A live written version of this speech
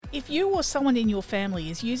If you or someone in your family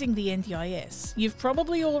is using the NDIS, you've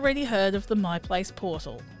probably already heard of the MyPlace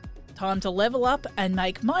portal. Time to level up and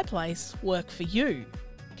make MyPlace work for you.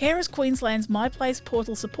 Carers Queensland's MyPlace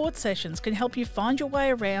portal support sessions can help you find your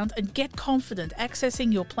way around and get confident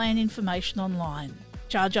accessing your plan information online.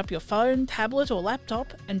 Charge up your phone, tablet or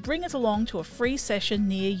laptop and bring it along to a free session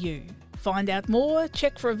near you. Find out more,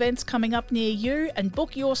 check for events coming up near you and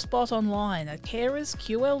book your spot online at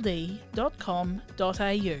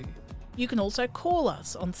carersqld.com.au. You can also call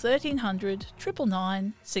us on 1300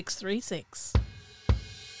 999 636.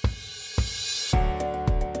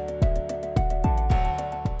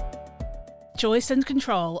 Choice and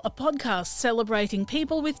Control, a podcast celebrating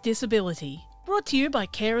people with disability. Brought to you by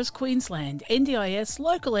Carers Queensland, NDIS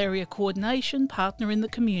local area coordination partner in the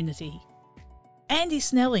community. Andy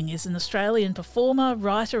Snelling is an Australian performer,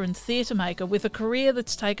 writer and theatre maker with a career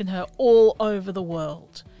that's taken her all over the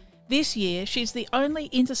world. This year, she's the only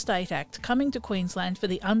interstate act coming to Queensland for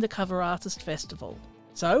the Undercover Artist Festival.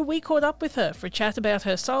 So we caught up with her for a chat about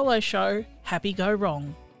her solo show, Happy Go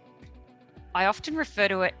Wrong. I often refer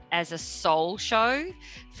to it as a soul show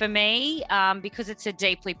for me because it's a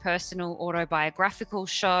deeply personal autobiographical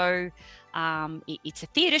show. It's a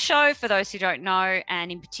theatre show for those who don't know,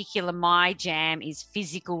 and in particular my jam is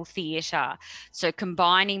physical theatre. So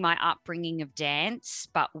combining my upbringing of dance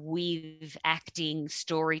but with acting,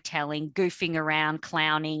 storytelling, goofing around,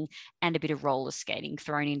 clowning and a bit of roller skating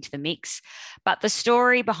thrown into the mix. But the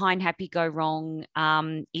story behind Happy Go Wrong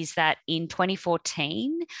is that in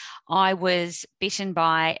 2014 I was bitten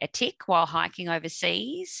by a tick while hiking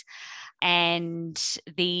overseas. And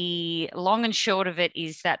the long and short of it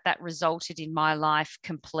is that resulted in my life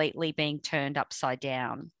completely being turned upside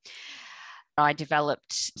down. I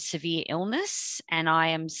developed severe illness and I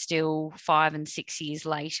am still 5 and 6 years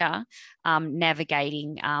later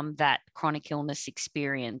navigating that chronic illness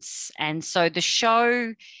experience. And so the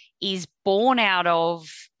show is born out of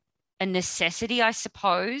a necessity, I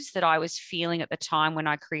suppose, that I was feeling at the time when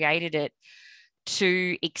I created it,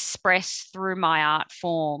 to express through my art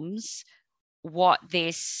forms what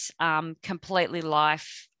this completely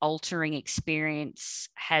life-altering experience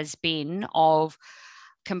has been of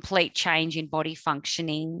complete change in body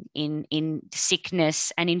functioning, in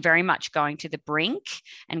sickness, and in very much going to the brink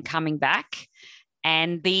and coming back.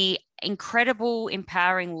 And the incredible,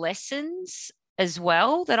 empowering lessons as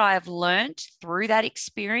well that I have learnt through that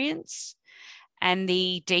experience, and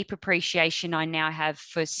the deep appreciation I now have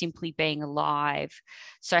for simply being alive.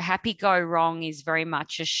 So Happy Go Wrong is very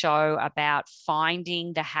much a show about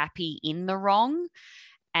finding the happy in the wrong,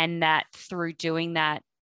 and that through doing that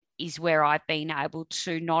is where I've been able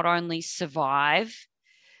to not only survive,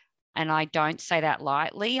 and I don't say that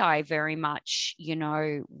lightly, I very much,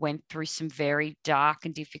 went through some very dark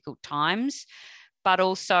and difficult times, but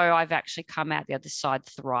also I've actually come out the other side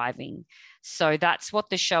thriving. So that's what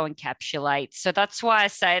the show encapsulates. So that's why I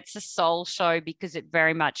say it's a soul show, because it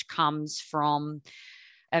very much comes from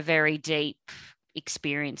a very deep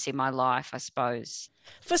experience in my life, I suppose.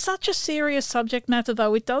 For such a serious subject matter,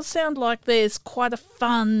 though, it does sound like there's quite a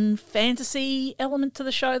fun fantasy element to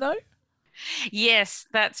the show, though. Yes,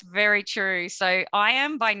 that's very true. So I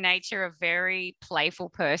am by nature a very playful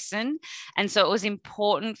person. And so it was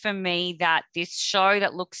important for me that this show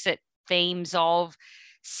that looks at themes of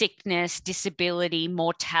sickness, disability,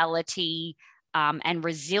 mortality, and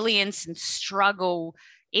resilience and struggle,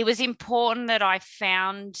 it was important that I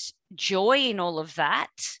found joy in all of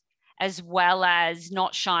that, as well as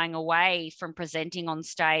not shying away from presenting on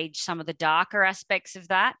stage some of the darker aspects of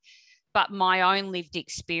that. But my own lived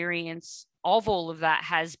experience of all of that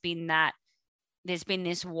has been that there's been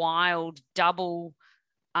this wild double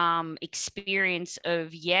experience of,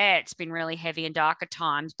 it's been really heavy and darker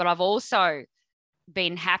times, but I've also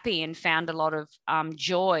been happy and found a lot of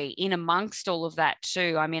joy in amongst all of that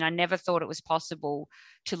too. I mean, I never thought it was possible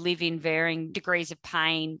to live in varying degrees of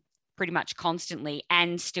pain pretty much constantly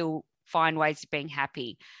and still find ways of being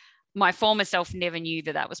happy. My former self never knew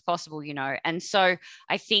that was possible, And so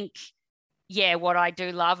I think, what I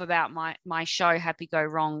do love about my show, Happy Go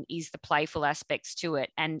Wrong, is the playful aspects to it.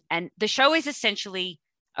 And the show is essentially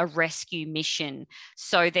a rescue mission.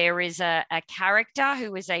 So there is a character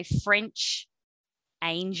who is a French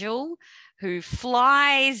angel who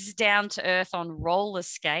flies down to earth on roller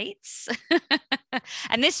skates.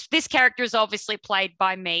 And this character is obviously played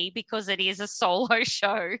by me because it is a solo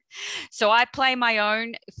show. So I play my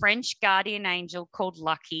own French guardian angel called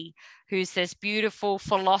Lucky, who's this beautiful,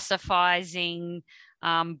 philosophizing,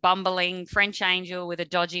 bumbling French angel with a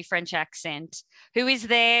dodgy French accent who is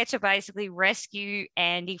there to basically rescue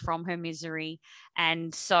Andy from her misery.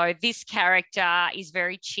 And so this character is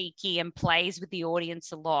very cheeky and plays with the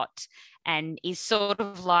audience a lot and is sort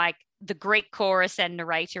of like the Greek chorus and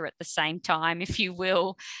narrator at the same time, if you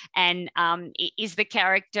will, and is the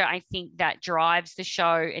character, I think, that drives the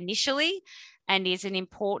show initially and is an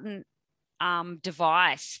important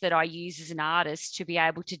device that I use as an artist to be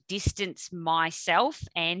able to distance myself,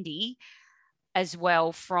 Andy, as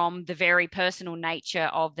well from the very personal nature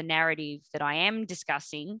of the narrative that I am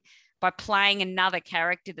discussing by playing another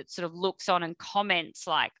character that sort of looks on and comments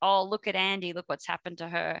like, oh, look at Andy, look what's happened to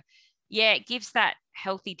her. Yeah, it gives that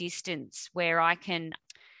healthy distance where I can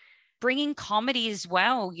bring in comedy as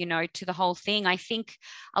well, you know, to the whole thing. I think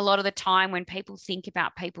a lot of the time when people think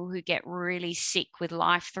about people who get really sick with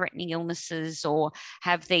life-threatening illnesses or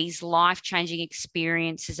have these life-changing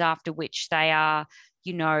experiences after which they are,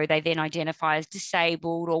 you know, they then identify as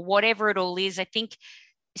disabled or whatever it all is, I think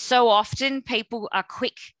so often people are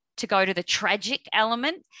quick to go to the tragic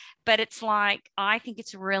element, but it's like, I think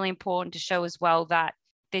it's really important to show as well that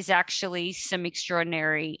there's actually some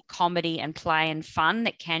extraordinary comedy and play and fun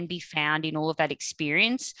that can be found in all of that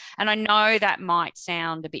experience. And I know that might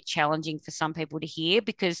sound a bit challenging for some people to hear,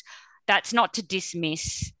 because that's not to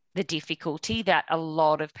dismiss the difficulty that a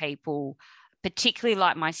lot of people, particularly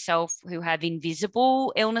like myself, who have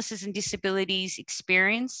invisible illnesses and disabilities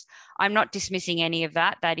experience. I'm not dismissing any of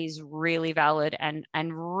that. That is really valid and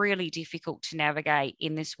really difficult to navigate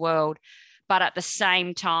in this world. But at the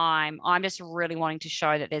same time, I'm just really wanting to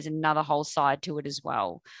show that there's another whole side to it as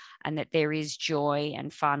well, and that there is joy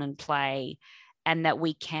and fun and play, and that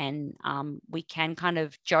we can kind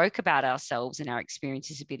of joke about ourselves and our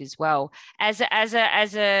experiences a bit as well as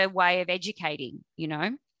a way of educating, you know.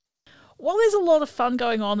 While there's a lot of fun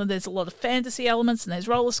going on and there's a lot of fantasy elements and there's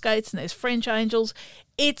roller skates and there's French angels,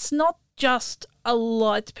 it's not just a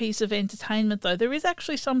light piece of entertainment, though. There is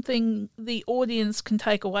actually something the audience can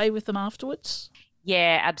take away with them afterwards.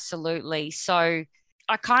 Yeah, absolutely. So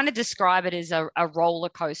I kind of describe it as a roller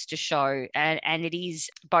coaster show, and it is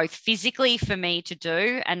both physically for me to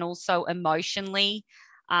do and also emotionally.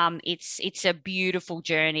 It's a beautiful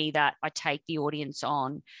journey that I take the audience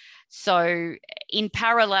on. So in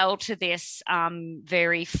parallel to this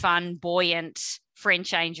very fun, buoyant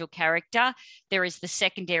French angel character, there is the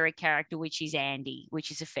secondary character, which is Andy,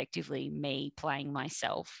 which is effectively me playing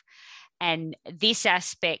myself. And this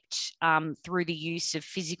aspect, through the use of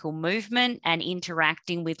physical movement and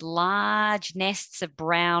interacting with large nests of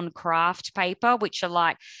brown craft paper, which are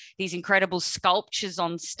like these incredible sculptures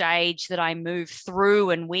on stage that I move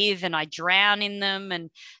through and with, and I drown in them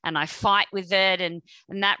and I fight with it. And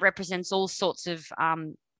that represents all sorts of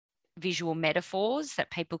visual metaphors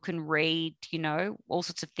that people can read, you know, all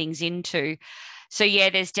sorts of things into. So,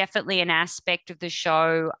 yeah, there's definitely an aspect of the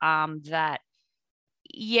show that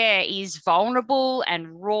is vulnerable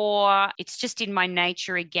and raw. It's just in my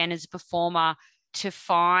nature, again, as a performer, to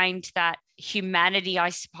find that humanity, I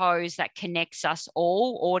suppose, that connects us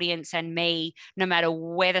all, audience and me, no matter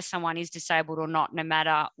whether someone is disabled or not, no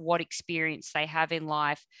matter what experience they have in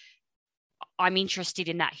life. I'm interested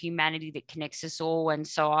in that humanity that connects us all. And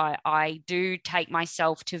so I do take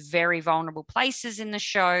myself to very vulnerable places in the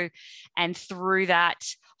show, and through that,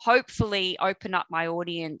 hopefully open up my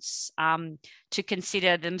audience to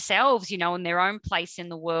consider themselves, you know, in their own place in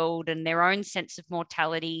the world and their own sense of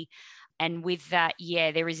mortality. And with that,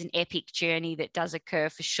 there is an epic journey that does occur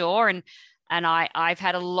for sure. And I've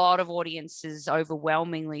had a lot of audiences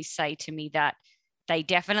overwhelmingly say to me that they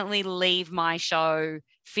definitely leave my show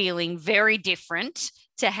feeling very different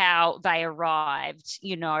to how they arrived,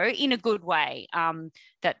 you know, in a good way,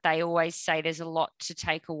 that they always say there's a lot to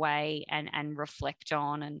take away and reflect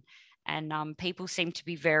on. And people seem to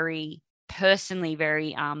be very personally,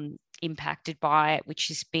 very impacted by it, which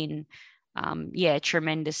has been,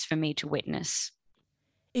 tremendous for me to witness.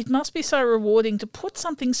 It must be so rewarding to put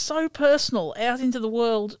something so personal out into the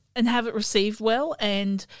world and have it received well,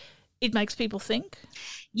 and it makes people think.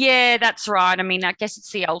 Yeah, that's right. I mean, I guess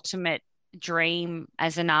it's the ultimate dream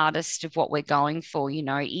as an artist of what we're going for, you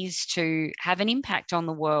know, is to have an impact on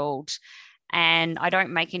the world. And I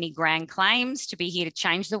don't make any grand claims to be here to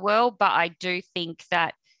change the world, but I do think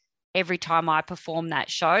that every time I perform that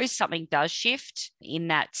show, something does shift in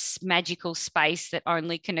that magical space that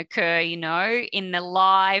only can occur, you know, in the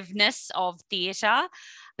liveness of theatre.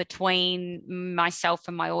 between myself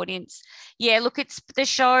and my audience. Yeah, look, it's the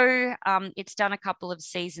show. It's done a couple of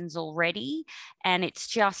seasons already, and it's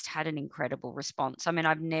just had an incredible response. I mean,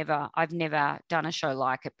 I've never done a show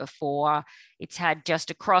like it before. It's had just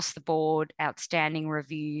across the board outstanding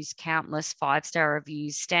reviews, countless 5-star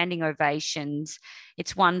reviews, standing ovations.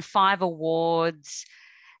 It's won 5 awards.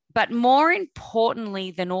 But more importantly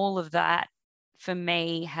than all of that, for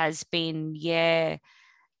me, has been,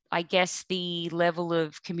 I guess, the level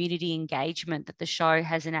of community engagement that the show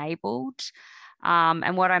has enabled.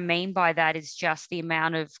 And what I mean by that is just the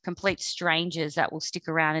amount of complete strangers that will stick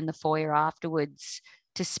around in the foyer afterwards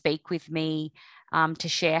to speak with me, to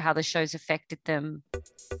share how the show's affected them.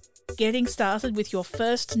 Getting started with your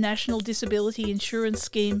first National Disability Insurance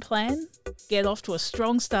Scheme plan? Get off to a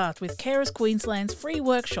strong start with Carers Queensland's free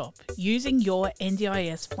workshop, Using Your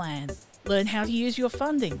NDIS Plan. Learn how to use your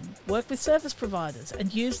funding, work with service providers,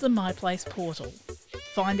 and use the MyPlace portal.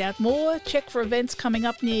 Find out more, check for events coming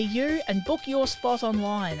up near you, and book your spot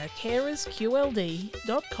online at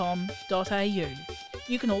carersqld.com.au.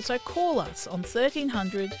 You can also call us on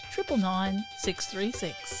 1300 999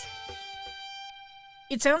 636.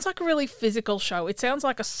 It sounds like a really physical show. It sounds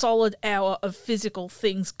like a solid hour of physical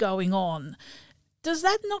things going on. Does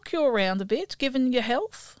that knock you around a bit, given your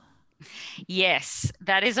health? Yes,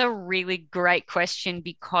 that is a really great question,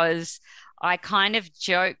 because I kind of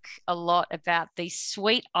joke a lot about the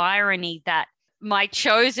sweet irony that my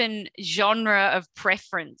chosen genre of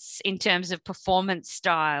preference in terms of performance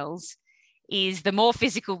styles is the more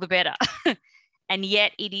physical, the better. And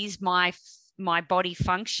yet it is my body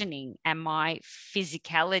functioning and my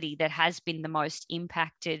physicality that has been the most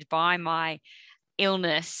impacted by my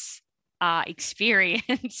illness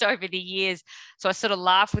experience over the years. So I sort of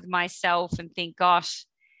laugh with myself and think, gosh,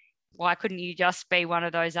 why couldn't you just be one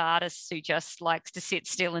of those artists who just likes to sit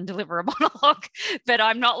still and deliver a monologue? But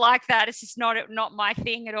I'm not like that. It's just not my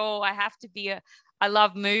thing at all. I have to be I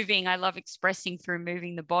love moving. I love expressing through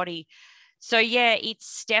moving the body. So yeah,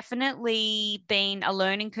 it's definitely been a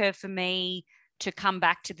learning curve for me to come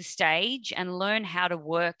back to the stage and learn how to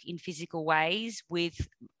work in physical ways with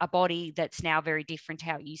a body that's now very different to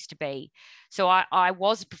how it used to be. So I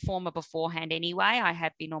was a performer beforehand anyway. I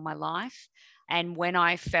have been all my life. And when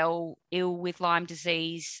I fell ill with Lyme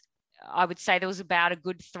disease, I would say there was about a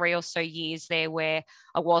good 3 or so years there where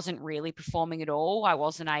I wasn't really performing at all. I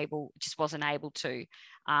just wasn't able to.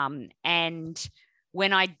 And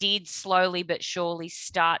when I did slowly but surely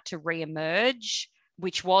start to reemerge,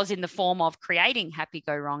 which was in the form of creating Happy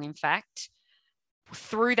Go Wrong, in fact,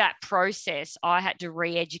 through that process, I had to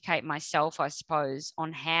re-educate myself, I suppose,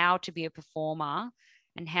 on how to be a performer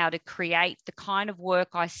and how to create the kind of work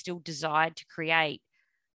I still desired to create,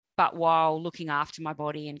 but while looking after my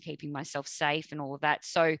body and keeping myself safe and all of that.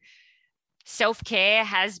 So self-care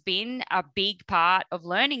has been a big part of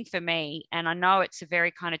learning for me. And I know it's a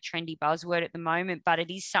very kind of trendy buzzword at the moment, but it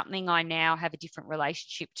is something I now have a different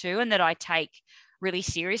relationship to and that I take really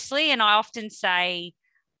seriously. And I often say,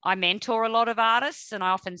 I mentor a lot of artists, and I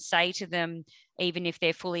often say to them, even if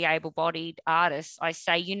they're fully able-bodied artists, I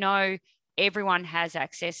say, everyone has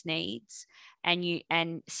access needs,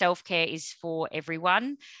 and self-care is for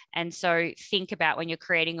everyone. And so think about, when you're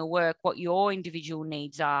creating a work, what your individual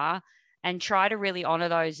needs are, and try to really honor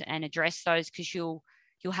those and address those, because you'll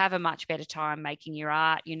have a much better time making your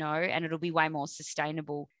art, and it'll be way more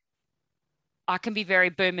sustainable. I can be very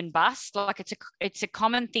boom and bust. Like it's a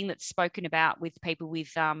common thing that's spoken about with people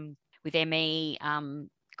with ME,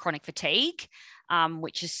 chronic fatigue,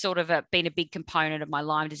 which has sort of been a big component of my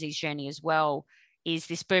Lyme disease journey as well, is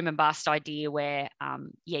this boom and bust idea where,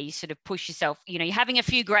 you sort of push yourself, you're having a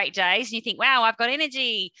few great days and you think, wow, I've got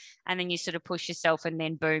energy. And then you sort of push yourself and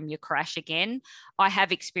then boom, you crash again. I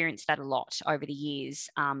have experienced that a lot over the years,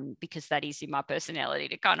 because that is in my personality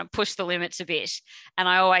to kind of push the limits a bit. And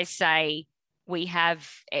I always say, we have,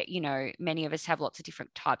 many of us have lots of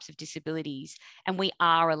different types of disabilities, and we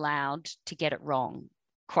are allowed to get it wrong.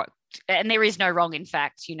 And there is no wrong, in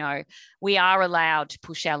fact. We are allowed to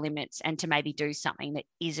push our limits and to maybe do something that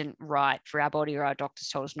isn't right for our body, or our doctors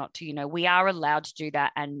told us not to. We are allowed to do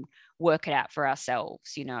that and work it out for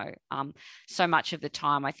ourselves. So much of the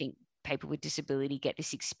time, I think people with disability get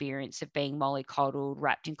this experience of being mollycoddled,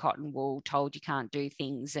 wrapped in cotton wool, told you can't do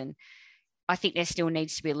things. And I think there still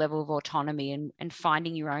needs to be a level of autonomy and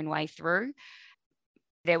finding your own way through.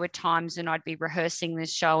 There were times when I'd be rehearsing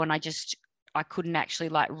this show and I couldn't actually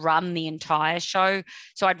run the entire show.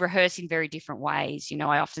 So I'd rehearse in very different ways.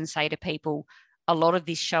 I often say to people, a lot of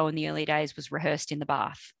this show in the early days was rehearsed in the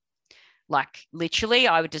bath. Literally,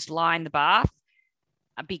 I would just lie in the bath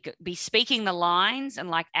be speaking the lines and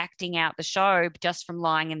like acting out the show just from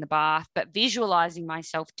lying in the bath, but visualizing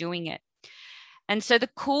myself doing it. And so the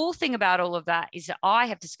cool thing about all of that is that I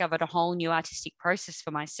have discovered a whole new artistic process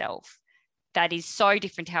for myself that is so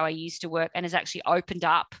different to how I used to work and has actually opened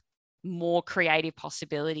up more creative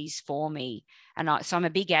possibilities for me. And so I'm a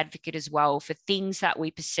big advocate as well for things that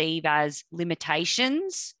we perceive as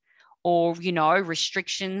limitations or, you know,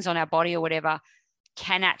 restrictions on our body or whatever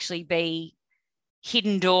can actually be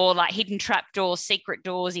hidden trap doors, secret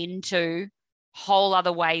doors into whole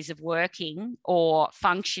other ways of working or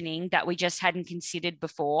functioning that we just hadn't considered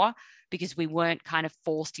before because we weren't kind of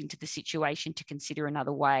forced into the situation to consider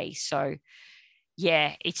another way. So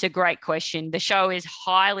yeah, it's a great question. The show is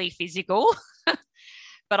highly physical,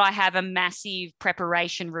 but I have a massive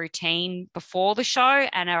preparation routine before the show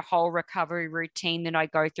and a whole recovery routine that I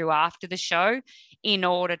go through after the show in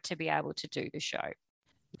order to be able to do the show.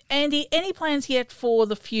 Andy, any plans yet for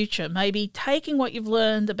the future? Maybe taking what you've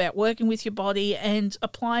learned about working with your body and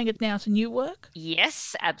applying it now to new work?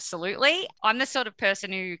 Yes, absolutely. I'm the sort of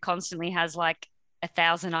person who constantly has like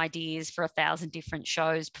 1,000 ideas for 1,000 different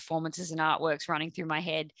shows, performances and artworks running through my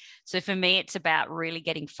head. So for me, it's about really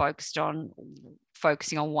getting focusing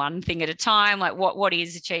on one thing at a time, like what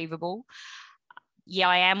is achievable. Yeah,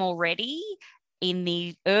 I am already in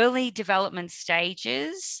the early development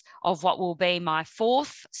stages of what will be my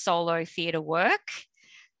 4th solo theatre work.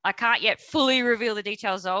 I can't yet fully reveal the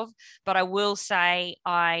details of, but I will say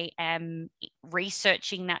I am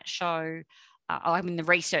researching that show. I'm in the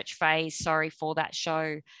research phase, for that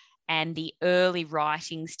show and the early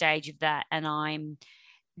writing stage of that. And I'm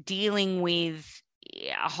dealing with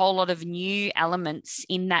a whole lot of new elements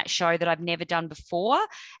in that show that I've never done before,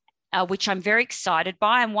 which I'm very excited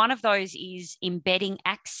by. And one of those is embedding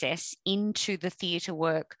access into the theatre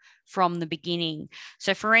work from the beginning.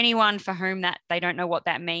 So for anyone for whom that they don't know what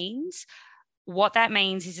that means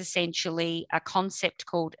is essentially a concept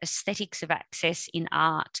called aesthetics of access in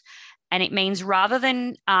art. And it means rather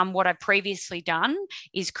than what I've previously done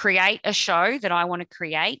is create a show that I want to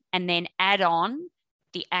create and then add on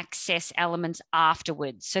the access elements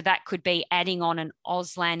afterwards. So that could be adding on an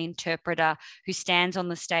Auslan interpreter who stands on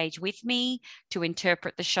the stage with me to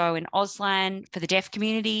interpret the show in Auslan for the deaf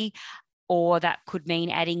community, or that could mean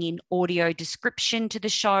adding in audio description to the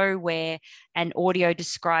show where an audio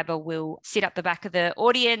describer will sit up the back of the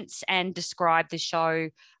audience and describe the show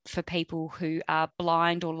for people who are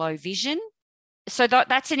blind or low vision. So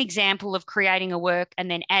that's an example of creating a work and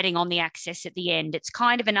then adding on the access at the end. It's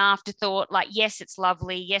kind of an afterthought, like, yes, it's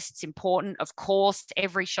lovely. Yes, it's important. Of course,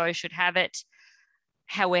 every show should have it.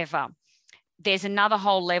 However, there's another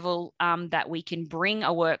whole level that we can bring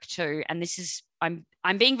a work to. And this is,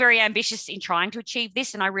 I'm being very ambitious in trying to achieve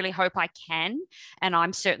this, and I really hope I can. And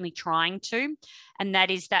I'm certainly trying to. And that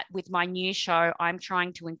is that with my new show, I'm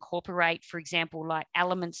trying to incorporate, for example, like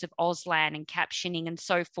elements of Auslan and captioning and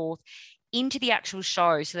so forth into the actual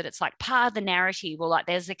show so that it's like part of the narrative, or like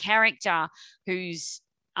there's a character who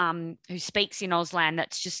speaks in Auslan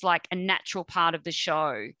that's just like a natural part of the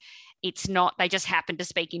show. It's not, they just happen to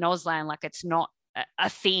speak in Auslan, like it's not a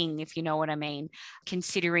thing, if you know what I mean.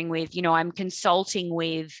 Considering with, you know, I'm consulting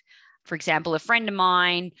with, for example, a friend of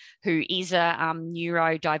mine who is a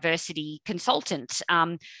neurodiversity consultant.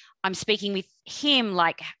 I'm speaking with him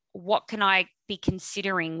like, what can I be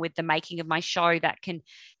considering with the making of my show that can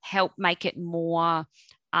help make it more,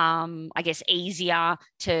 I guess, easier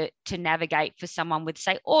to navigate for someone with,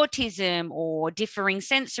 say, autism or differing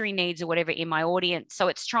sensory needs or whatever in my audience. So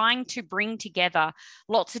it's trying to bring together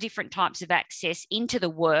lots of different types of access into the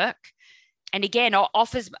work. And again,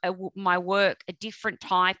 offers my work a different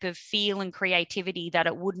type of feel and creativity that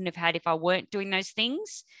it wouldn't have had if I weren't doing those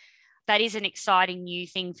things. That is an exciting new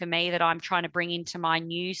thing for me that I'm trying to bring into my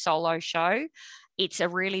new solo show. It's a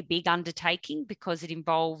really big undertaking because it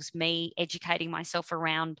involves me educating myself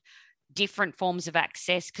around different forms of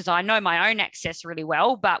access, because I know my own access really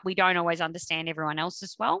well, but we don't always understand everyone else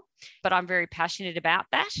as well. But I'm very passionate about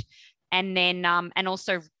that. And then, and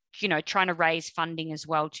also, you know, trying to raise funding as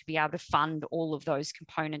well to be able to fund all of those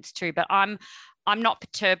components too. But I'm not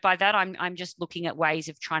perturbed by that. I'm just looking at ways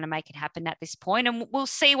of trying to make it happen at this point, and we'll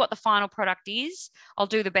see what the final product is. I'll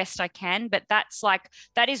do the best I can, but that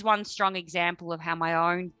is one strong example of how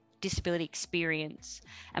my own disability experience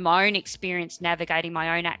and my own experience navigating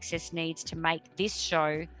my own access needs to make this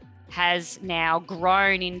show has now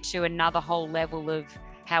grown into another whole level of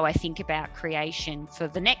how I think about creation for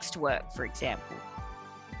the next work, for example.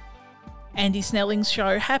 Andy Snelling's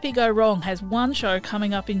show Happy Go Wrong has one show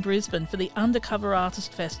coming up in Brisbane for the Undercover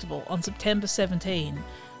Artist Festival on September 17.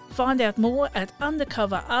 Find out more at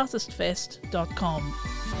undercoverartistfest.com.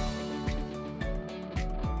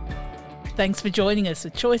 Thanks for joining us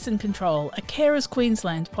at Choice and Control, a Carers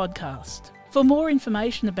Queensland podcast. For more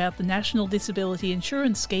information about the National Disability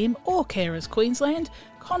Insurance Scheme or Carers Queensland,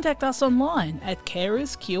 contact us online at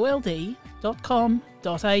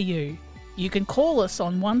carersqld.com.au. You can call us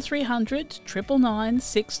on 1300 999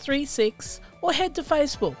 636 or head to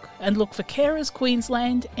Facebook and look for Carers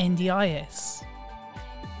Queensland NDIS.